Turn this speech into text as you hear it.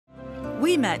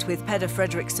We met with Peder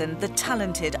Fredricson, the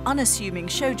talented, unassuming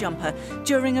showjumper,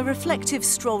 during a reflective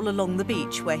stroll along the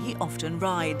beach where he often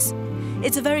rides.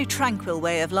 It's a very tranquil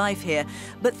way of life here,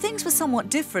 but things were somewhat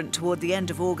different toward the end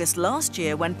of August last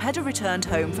year when Peder returned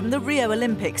home from the Rio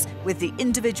Olympics with the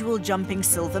individual jumping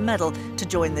silver medal to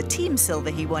join the team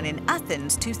silver he won in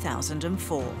Athens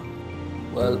 2004.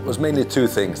 Well, it was mainly two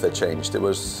things that changed. It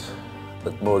was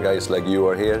that more guys like you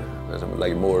are here,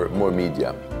 like more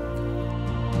media.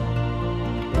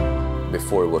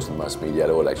 Before it wasn't mass media at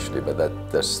all actually, but that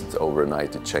just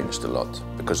overnight it changed a lot.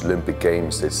 Because Olympic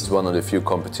Games is one of the few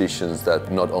competitions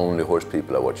that not only horse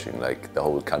people are watching, like the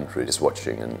whole country is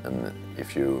watching, and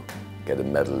if you get a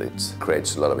medal it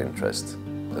creates a lot of interest.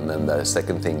 And then the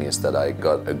second thing is that I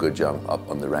got a good jump up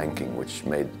on the ranking, which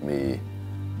made me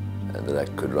that I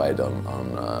could ride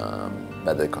on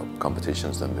better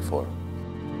competitions than before.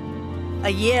 A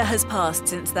year has passed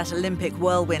since that Olympic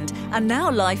whirlwind, and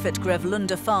now life at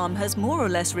Grevlunda farm has more or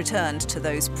less returned to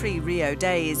those pre-Rio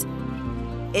days.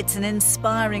 It's an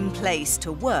inspiring place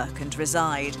to work and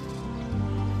reside,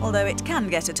 although it can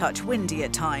get a touch windy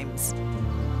at times.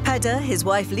 Peder, his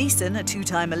wife Lisen, a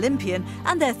two-time Olympian,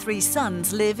 and their 3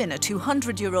 sons live in a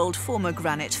 200-year-old former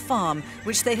granite farm,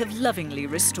 which they have lovingly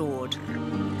restored.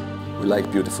 We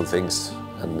like beautiful things,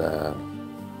 and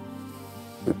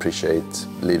we appreciate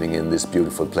living in this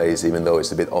beautiful place, even though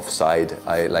it's a bit offside.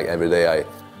 Like every day,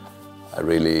 I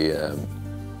really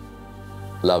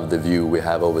love the view we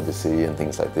have over the sea and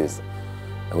things like this.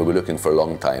 And we were looking for a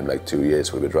long time, like 2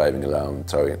 years. We were driving around,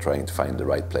 trying to find the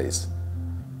right place.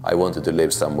 I wanted to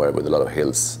live somewhere with a lot of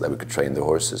hills that we could train the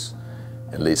horses,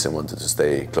 and Lisa wanted to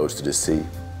stay close to the sea,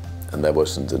 and that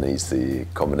wasn't an easy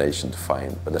combination to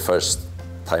find. But the first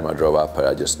time I drove up here,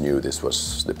 I just knew this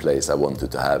was the place I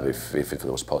wanted to have if it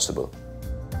was possible.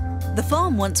 The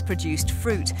farm once produced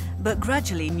fruit, but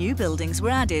gradually new buildings were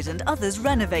added and others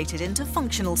renovated into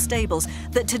functional stables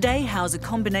that today house a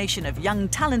combination of young,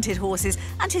 talented horses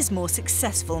and his more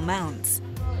successful mounts.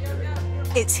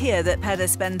 It's here that Peder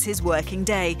spends his working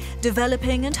day,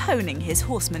 developing and honing his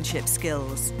horsemanship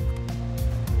skills.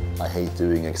 I hate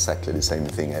doing exactly the same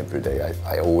thing every day.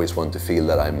 I always want to feel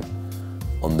that I'm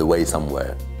on the way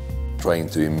somewhere, trying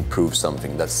to improve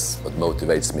something. That's what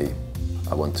motivates me.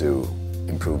 I want to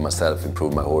improve myself,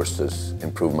 improve my horses,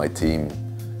 improve my team,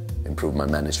 improve my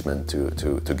management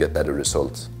to get better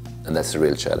results. And that's the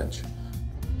real challenge.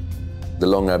 The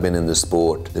longer I've been in the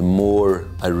sport, the more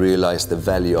I realize the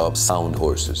value of sound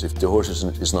horses. If the horse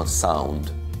is not sound,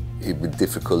 it would be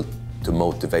difficult to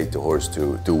motivate the horse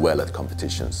to do well at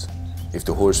competitions. If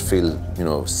the horse feels,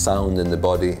 sound in the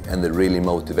body and they're really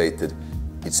motivated,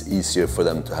 it's easier for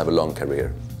them to have a long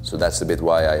career. So that's a bit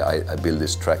why I build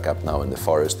this track up now in the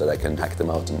forest, that I can hack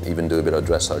them out and even do a bit of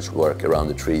dressage work around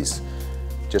the trees,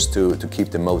 just to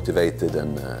keep them motivated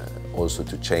and also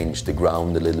to change the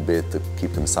ground a little bit, to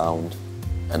keep them sound.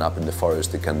 And up in the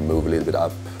forest they can move a little bit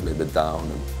up, a little bit down,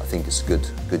 and I think it's good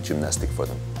gymnastic for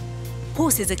them.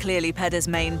 Horses are clearly Peder's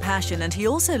main passion, and he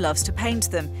also loves to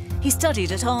paint them. He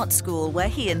studied at art school where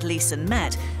he and Lisen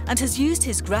met, and has used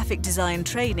his graphic design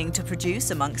training to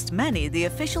produce, amongst many, the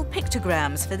official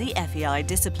pictograms for the FEI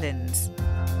disciplines.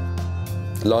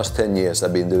 The last 10 years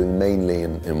I've been doing mainly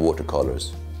in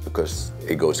watercolors, because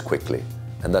it goes quickly.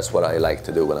 And that's what I like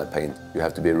to do when I paint. You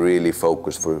have to be really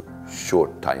focused for a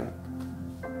short time.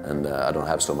 And I don't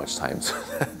have so much time, so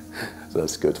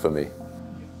that's good for me.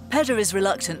 Peder is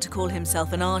reluctant to call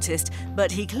himself an artist, but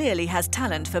he clearly has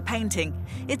talent for painting.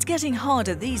 It's getting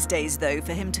harder these days, though,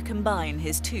 for him to combine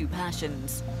his two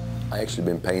passions. I actually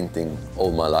been painting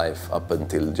all my life up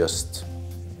until just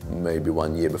maybe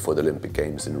 1 year before the Olympic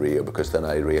Games in Rio, because then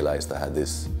I realized I had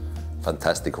this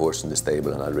fantastic horse in the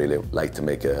stable and I really like to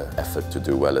make an effort to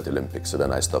do well at the Olympics. So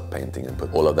then I stopped painting and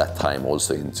put all of that time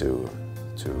also into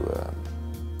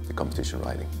the competition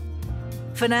riding.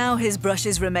 For now, his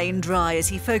brushes remain dry as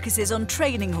he focuses on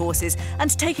training horses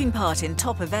and taking part in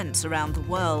top events around the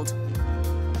world.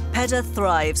 Peder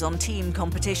thrives on team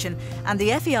competition, and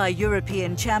the FEI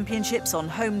European Championships on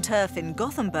home turf in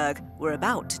Gothenburg were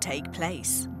about to take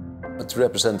place. But to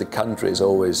represent the country is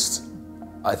always,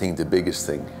 I think, the biggest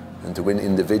thing. And to win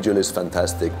individual is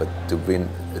fantastic, but to win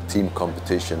a team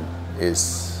competition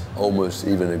is almost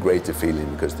even a greater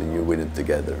feeling, because then you win it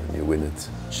together, and you win it,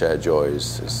 share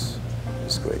joys is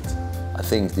great. I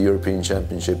think the European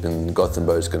Championship in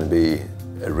Gothenburg is going to be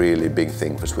a really big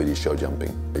thing for Swedish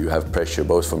showjumping. You have pressure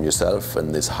both from yourself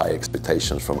and there's high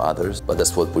expectations from others, but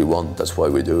that's what we want, that's why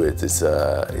we do it. It's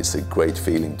a great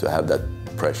feeling to have that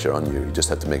pressure on you. You just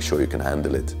have to make sure you can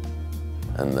handle it.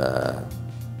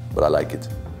 But I like it.